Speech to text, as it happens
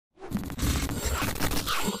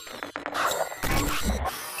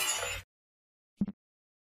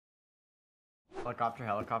Helicopter.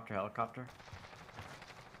 Helicopter.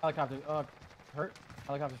 Hurt.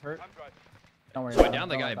 Helicopter's hurt. Don't worry. So I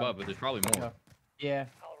downed the guy above, but there's probably more. Yeah.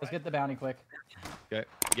 Let's get the bounty quick. Okay.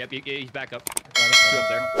 Yep, he's back up. Let's 2 go. up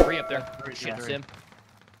there. 3 up there. Shit, three. Sim.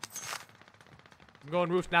 I'm going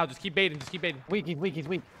roof now. Just keep baiting. Weak. He's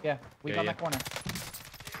weak. Yeah. Weak on that corner.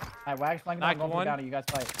 Alright, Wag's flanking down. Going for the bounty. You guys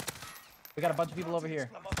fight. We got a bunch of people over here.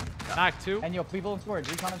 Knock 2. And yo, people in storage.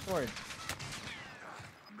 Recon in storage.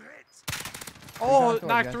 Oh,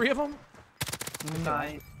 knock 3 of them.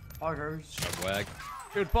 Nice. Poggers. Wag.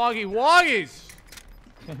 Dude, Boggy Woggies.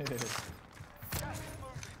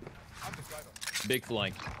 Big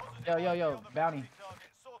flank. Yo, bounty.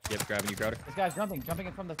 Yep, grabbing you, Crowder. This guy's jumping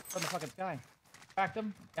in from the fucking sky. Cracked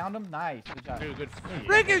him, downed him, nice. Good shot. Dude, good.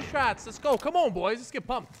 Freaking shots. Let's go. Come on, boys. Let's get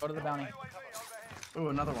pumped. Go to the bounty. Ooh,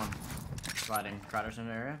 another one. Sliding. Crowder's in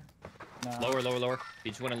the area. No. Lower. He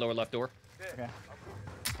just went in lower left door. Okay.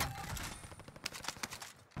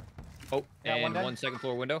 Oh, Yeah, and one one second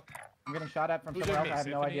floor window. I'm getting shot at from Who's somewhere in else.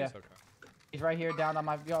 me? I have no idea. Okay. He's right here, down on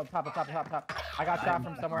my top. I got shot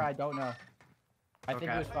from somewhere I don't know. I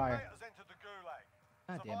think it was fire.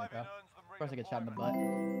 God damn it, bro. Of course I get shot in the butt.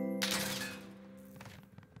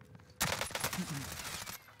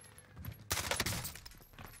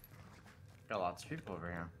 Got lots of people over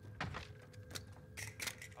here.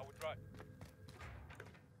 I would try.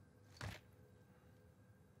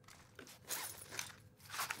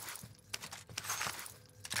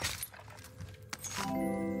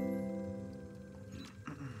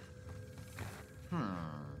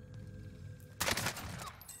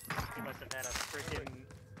 He must have had a freaking.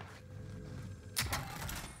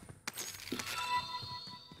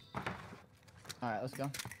 Alright, let's go.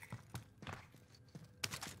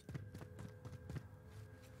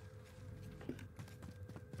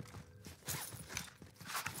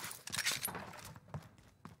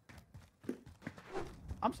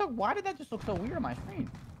 Why did that just look so weird on my screen?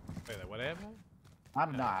 Wait, what happened? I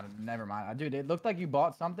don't know. Never mind. Dude, it looked like you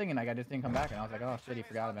bought something and like I just didn't come back and I was like, oh shit, he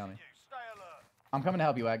forgot about me. I'm coming to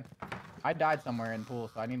help you, Wag. I died somewhere in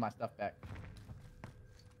pool, so I need my stuff back.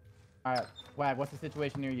 Alright, Wag, what's the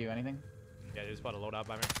situation near you? Anything? Yeah, they just bought a loadout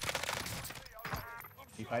by me.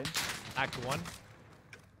 You fighting? Act 1.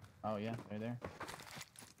 Oh yeah, they're there.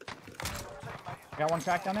 I got one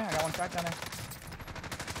crack down there.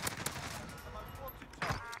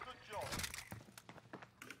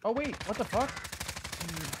 Oh wait, what the fuck?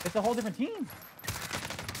 It's a whole different team.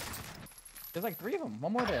 There's like 3 of them.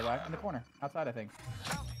 One more there, right in the corner, outside, I think.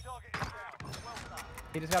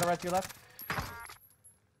 He just got a right to your left.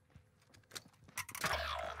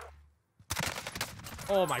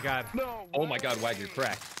 Oh my god. No. Oh my god, Wag, you're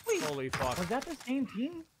cracked. Holy fuck. Was that the same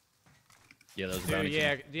team? Yeah, that was Dude,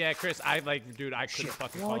 about yeah, Chris, I couldn't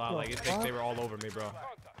fucking What call out. the Like, it's fuck? like they were all over me, bro.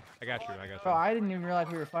 I got you. Bro, I didn't even realize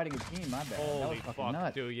we were fighting a team. My bad. That Holy was fucking fuck,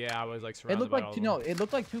 nuts. dude. Yeah, I was like It surrounded looked by like all two, of no, them. it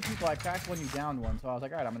looked like 2 people. I cracked one, you downed one. So I was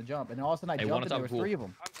like, all right, I'm gonna jump. And then all of a sudden I Hey, jumped one and on there was top 3 of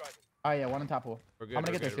them. Oh yeah, one on top pool. We're good. I'm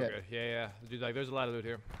gonna we're get good, their we're shit. good. Yeah. Dude, like, there's a lot of loot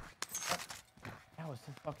here. That was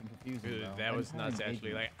so fucking confusing, Dude, bro. that I was didn't nuts, engage actually.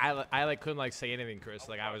 you. Like, I like couldn't like say anything, Chris.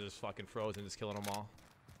 Like, I was just fucking frozen, just killing them all.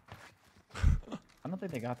 I don't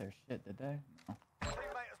think they got their shit, did they? No.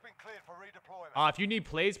 Teammate has been cleared for redeployment. If you need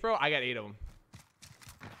plays, bro, I got 8 of them.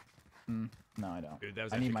 No, I don't. Dude, that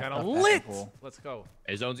was I need actually my kind of stuff back in lit. pool. Let's go.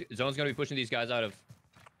 Hey, zone's gonna be pushing these guys out of.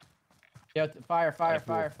 Yeah, fire. Right,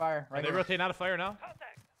 Right Are they here. rotating out of fire now?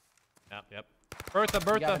 Yep. He got in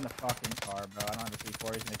Bertha. the fucking car, bro. I don't have a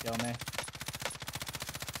C4. He's gonna kill me.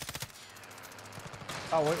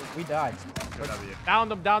 Oh, we died. Down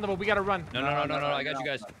them, but we gotta run. No, I got you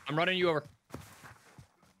guys. I'm running you over.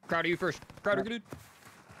 Crowder, you first. Crowder, dude.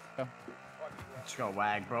 Let's go,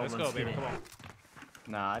 Wag, bro. Let's go, get baby. it. Come on.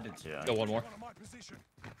 Nah, I did too. Go one more.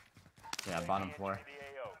 Yeah, bottom floor.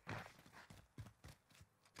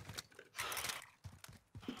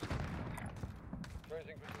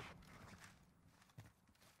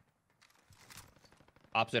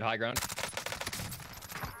 Opposite high ground.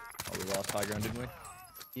 Oh, we lost high ground, didn't we?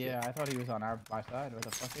 Yeah, I thought he was on my side. Where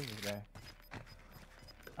the fuck is this guy?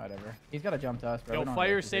 Whatever. He's gotta jump to us, bro. Yo, We don't have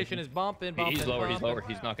fire a station position. is bumping. He's lower.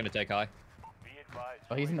 He's not gonna take high.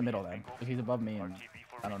 Oh, he's in the middle then. If he's above me, and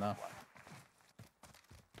I don't know.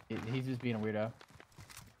 He's just being a weirdo.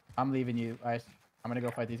 I'm leaving you, Ice. I'm gonna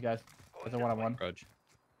go fight these guys. It's a one-on-one. Approach.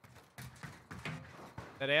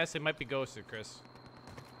 That ass, it might be ghosted, Chris.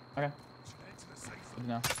 Okay. Good to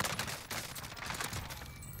know.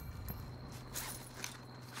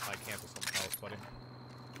 I cancel something else, buddy.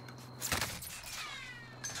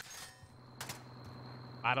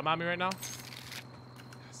 Adam on me right now?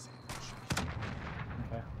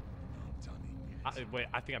 Okay. Wait,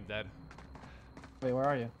 I think I'm dead. Wait, where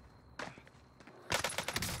are you?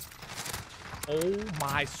 Oh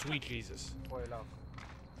my sweet Jesus.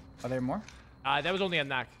 Are there more? That was only a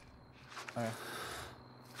knock. Okay.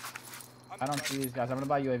 I don't see these guys. I'm gonna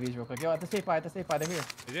buy UAVs real quick. Yo, at the safe buy, they're here.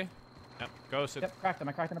 Is he? Yep. Go sit. Yep, cracked them.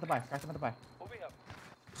 I cracked them at the buy.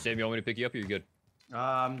 Sam, you want me to pick you up or you good?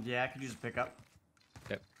 Yeah, I could use a pickup.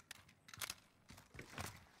 Yep.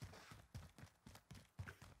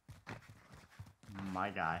 My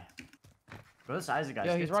guy. Go this Isaac guy.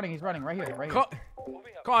 Yo, he's running right here,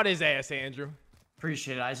 Caught his ass, Andrew.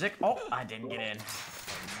 Appreciate it, Isaac. Oh, I didn't get in.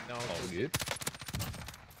 No. Oh, good.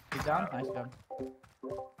 He's down. Nice job.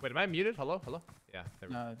 Wait, am I muted? Hello? Hello? Yeah. There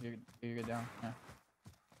we go. No, you're good down. Yeah.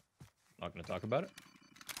 Not gonna talk about it.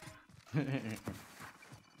 Friendly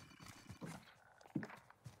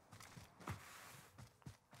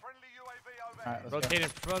UAV over. All right, let's Rotate in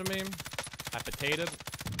front of me. I potatoed.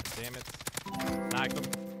 Damn it. Knocked him. go.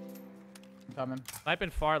 I'm coming. Sniping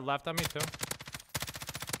far left on me, too.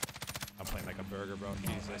 I'm playing like a burger, bro.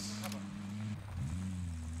 Jesus.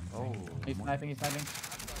 Oh. He's sniping.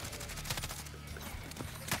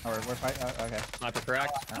 Oh, we're fighting. Okay. Sniper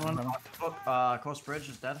cracked. Coast Bridge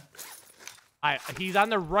is dead. He's on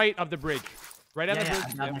the right of the bridge. Right on the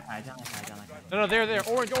bridge. Down Yep. that guy. No, there.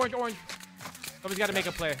 Orange. Somebody's got to make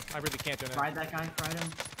a play. I really can't do that. Fried that guy, fried him.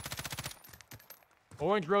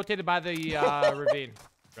 Orange rotated by the ravine.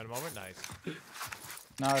 Got him over.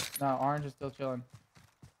 Nice. No, orange is still chilling.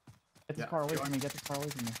 Get this Yeah. car away from me. Get this car away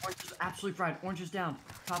from me. Orange is absolutely fried. Orange is down.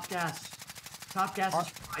 Top gas. Top gas is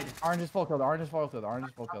fried. Orange is full killed.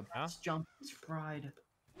 Huh? This jump is fried.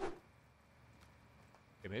 Okay,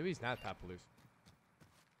 maybe he's not top loose.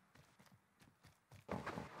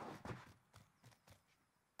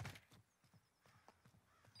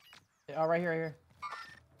 Oh, right here.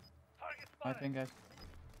 I think, guys.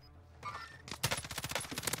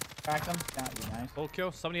 Cracked him. That would be nice. Full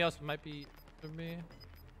kill. Somebody else might be for me.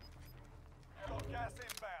 Got gas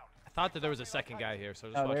inbound. I thought that there was a second guy here, so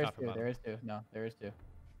just No, watch there is out for two. him. There is two. No, there is two.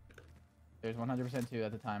 There's 100% two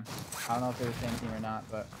at the time. I don't know if they're the same team or not,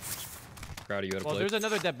 but. Crowd, you had a Well, play. there's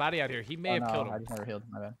another dead body out here. He may have killed I him. just never healed.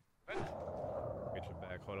 My bad. Get your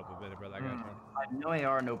back. Hold up a minute, brother. I got you. I have no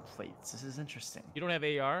AR, no plates. This is interesting. You don't have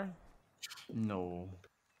AR? No.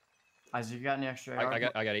 Isaac, you got any extra AR? I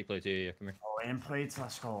got 8 plates. Yeah, come here. Oh, and plates.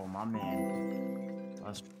 Let's go, my man.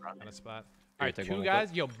 Let's run On a it. spot. Here, All right, take two one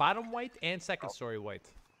guys. Yo, bottom white and second story white.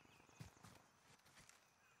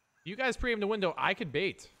 You guys pre-aim the window. I could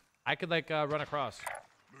bait. I could like run across.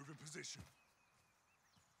 Move in position.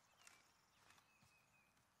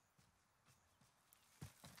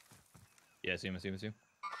 Yeah, see him.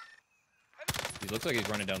 He looks like he's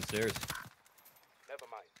running downstairs. Never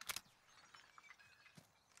mind.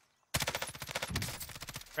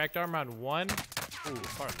 Cracked armor on one. Ooh,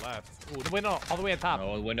 far left. Ooh, the window all the way on top.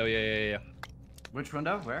 Oh, the window. Yeah. Which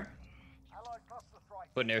window? Where? Allied cluster strike.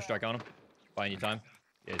 Put an airstrike on him. Buying you time.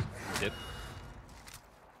 Yeah, he's dip.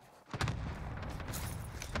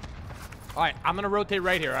 All right, I'm gonna rotate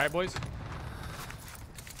right here. All right, boys.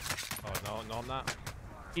 Oh no, I'm not.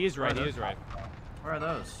 He is right. Where are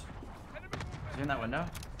those? Is he in that window?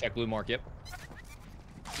 Check blue mark. Yep.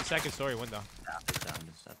 The second story window. Yeah, he's down.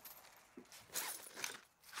 He's dead.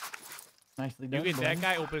 Nicely You done. get that boys.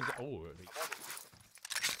 guy opens. Oh,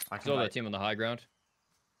 I can Still buy- that team on the high ground.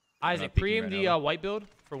 Isaac, peeking pre-aim right the now. white build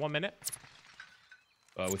for 1 minute.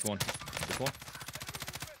 Which one?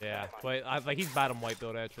 Yeah, but like he's bottom white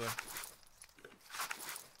build actually.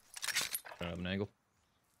 Trying to have an angle.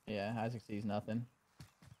 Yeah, Isaac sees nothing.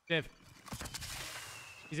 If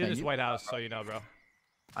he's in Hey, this you- White House, so you know, bro.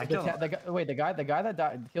 I The killed him. guy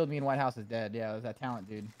that killed me in White House is dead. Yeah, it was that talent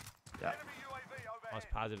dude. Yeah. Enemy UAV I was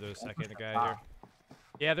overhead. positive there was a second guy here.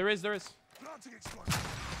 Yeah, there is. Planting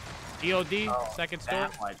explosive. EOD, second story.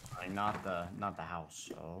 That white building, not the house.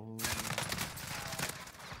 Oh.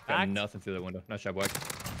 Got Backed. nothing through that window. Nice job, Wag.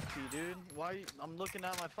 Dude, why? I'm looking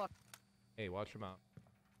at my fuck. Hey, watch him out.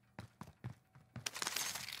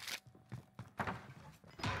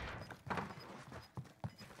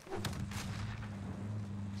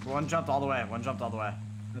 One jumped all the way.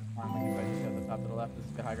 That's fine. We can fight just go to the top to the left. This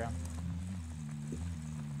is the high ground.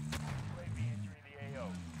 UAV entering the AO.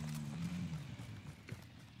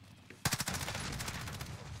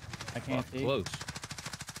 I can't see. Close.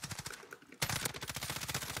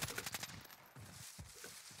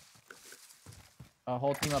 A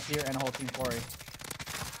whole team up here and a whole team quarry.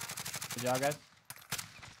 Good job, guys.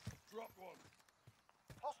 Drop one.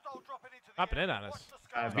 Hostile dropping into the Dropping AO. in on us. Watch the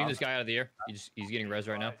sky. Beat this guy out of the air. He's getting res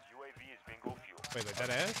right now. UAV is bingo fuel. Wait, like that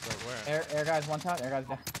ass? Or where? Air guys, one top. Air guys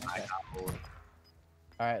down. Okay.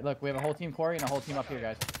 All right, look, we have a whole team quarry and a whole team up here,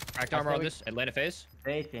 guys. Cracked armor on this. Atlanta phase.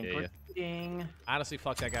 They think Yeah, we're cheating. Honestly,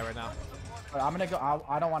 fuck that guy right now. But I'm gonna go.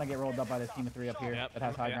 I don't want to get rolled up by this team of 3 up here Yep. that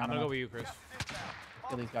has high Yeah, I'm ground. gonna go with you, Chris.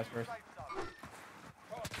 Kill these guys first.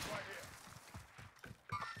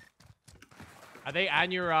 Are they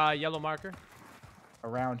on your yellow marker?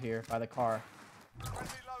 Around here by the car. Friendly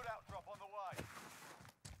loadout drop on the way.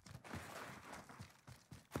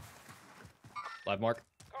 Live mark.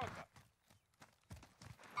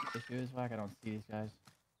 This dude is whack. I don't see these guys.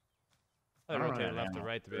 They All rotated right, left to ammo.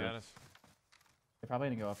 right, to be Yeah. honest. They're probably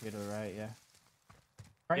gonna go up here to the right. Yeah.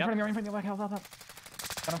 Right Yep. in front of me. Right in front of me. Whack. Help.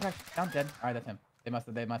 Got him cracked. Down. Dead. All right, that's him. They must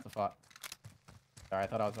have fought. Sorry, I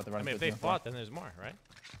thought I was about to run. I mean, into if they the team fought, then there's more, right?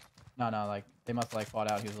 No, like they must have like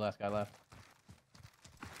fought out. He was the last guy left.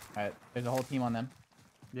 All right, there's a whole team on them.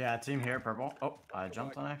 Yeah, team here, purple. Oh, I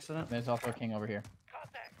jumped on accident. There's also a king over here.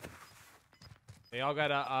 They all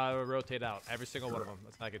gotta rotate out. Every single one of them.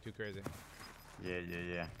 Let's not get too crazy.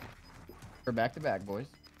 Yeah. We're back to back, boys.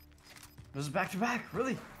 This is back to back,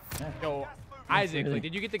 really? Yeah. Yo, Isaac, like,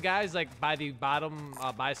 did you get the guys like by the bottom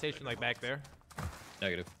buy station, like back there?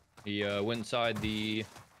 Negative. He went inside the.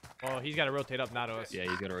 Oh, he's got to rotate up, not us. Yeah,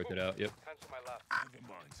 he's got to rotate out. Yep. Cancel my left.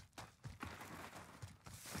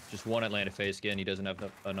 Just one Atlanta phase again. He doesn't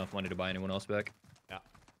have enough money to buy anyone else back. Yeah.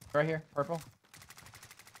 Right here, purple.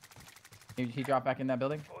 He dropped back in that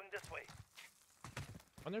building. Going this way.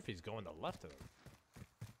 I wonder if he's going to left of him.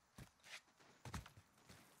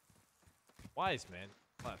 Wise, man.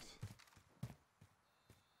 Left.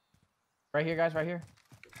 Right here, guys. Right here.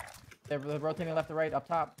 They're rotating left to right, up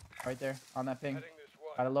top, right there on that ping. Heading this way.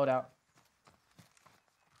 Got a loadout.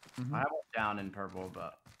 I went down in purple,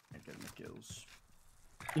 but I get the kills.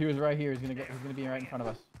 He was right here. He's gonna be right in front of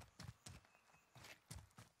us.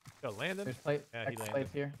 Yo, Landon? There's plate. Yeah, he Extra landed.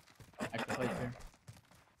 plates here. Extra plates here.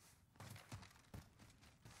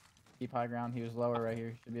 Keep high ground. He was lower right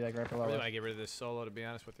here. Should be like right I below really us. want to get rid of this solo, to be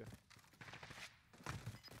honest with you.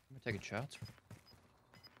 I'm taking shots.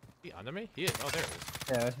 He under me? He is. Oh, there it is.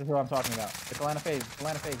 Yeah, this is who I'm talking about. It's Atlanta phase. It's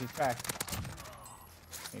Atlanta phase. He's cracked.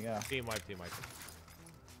 There you go. Team wipe, team wipe.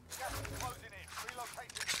 Gas is closing in.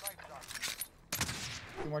 Relocating the safe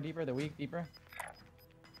zone. 2 more deeper. The weak deeper.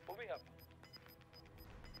 Moving up.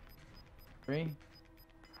 3.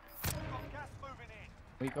 Got gas moving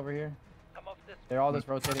in. Weak over here. Come off this. They're all just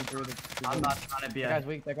rotating through the. I'm not trying to be That a... guy's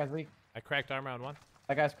weak. That guy's weak. I cracked armor on one.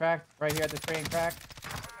 That guy's cracked. Right here at this train, cracked.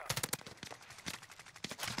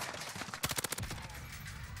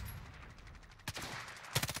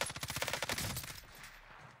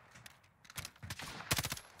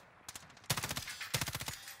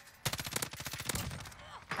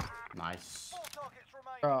 Nice. 4 targets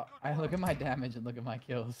remain. Bro, Good I work. look at my damage and look at my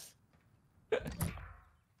kills.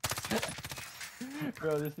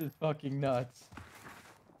 Bro, this is fucking nuts.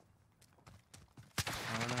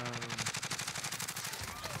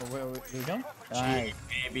 Oh, where we go? Nice.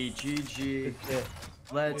 Baby, GG. Good shit.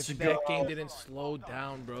 Let's If go. that game didn't slow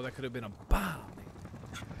down, bro, that could have been a bomb.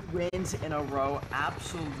 Wins in a row.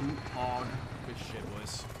 Absolute hog. Good shit,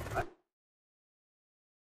 boys.